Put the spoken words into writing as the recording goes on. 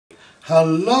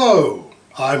Hello,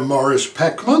 I'm Maurice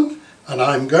Peckman and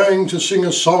I'm going to sing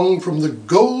a song from the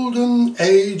golden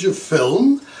age of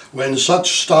film when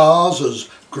such stars as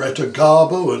Greta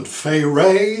Garbo and Fay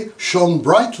Wray shone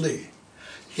brightly.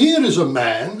 Here is a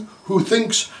man who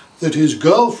thinks that his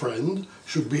girlfriend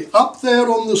should be up there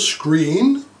on the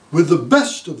screen with the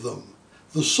best of them.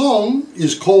 The song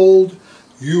is called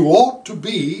You Ought to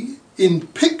Be in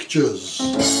Pictures.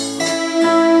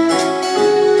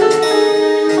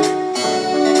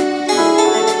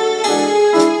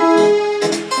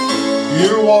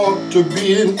 You ought to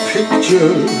be in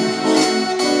pictures,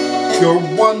 you're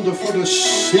wonderful to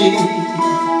see.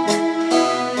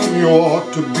 You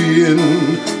ought to be in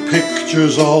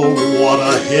pictures, oh what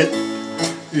a hit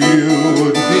you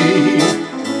would be.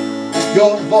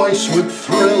 Your voice would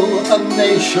thrill a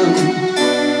nation,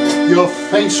 your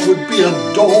face would be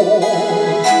adored.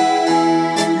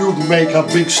 You'd make a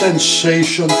big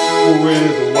sensation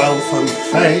with wealth and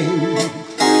fame,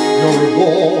 your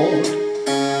reward.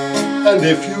 And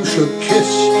if you should kiss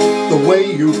the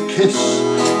way you kiss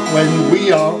when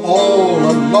we are all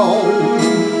alone,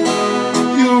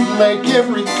 you'd make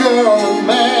every girl and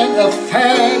man a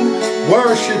fan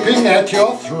worshipping at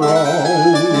your throne.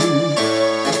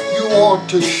 You ought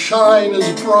to shine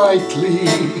as brightly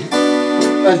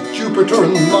as Jupiter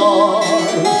and Mars.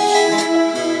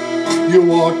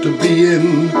 You ought to be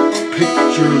in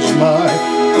pictures, my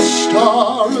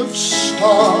star of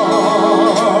stars.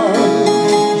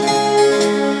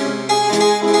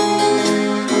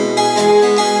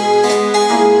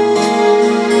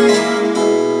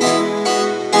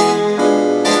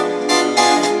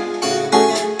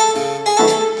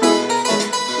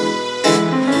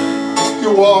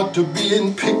 You ought to be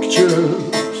in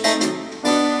pictures,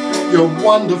 you're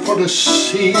wonderful to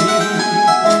see.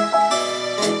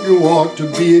 You ought to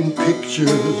be in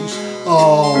pictures,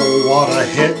 oh what a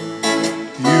hit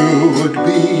you would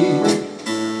be.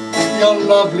 You're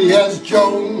lovely as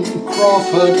Joan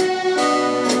Crawford,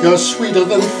 you're sweeter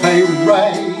than Fay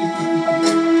Wray.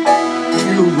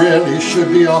 You really should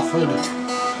be offered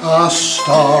a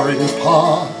starring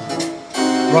part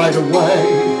right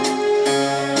away.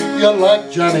 You're like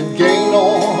Janet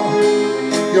Gaynor,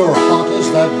 you're hot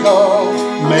as that girl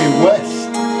Mae West.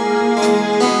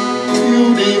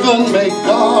 You'd even make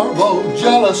Garbo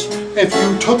jealous if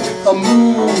you took a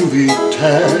movie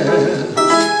test.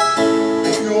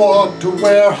 You ought to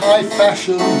wear high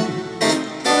fashion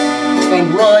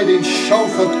and ride in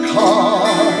chauffeured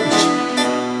cars.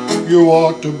 You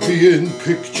ought to be in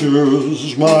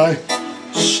pictures, my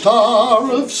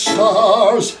star of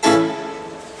stars.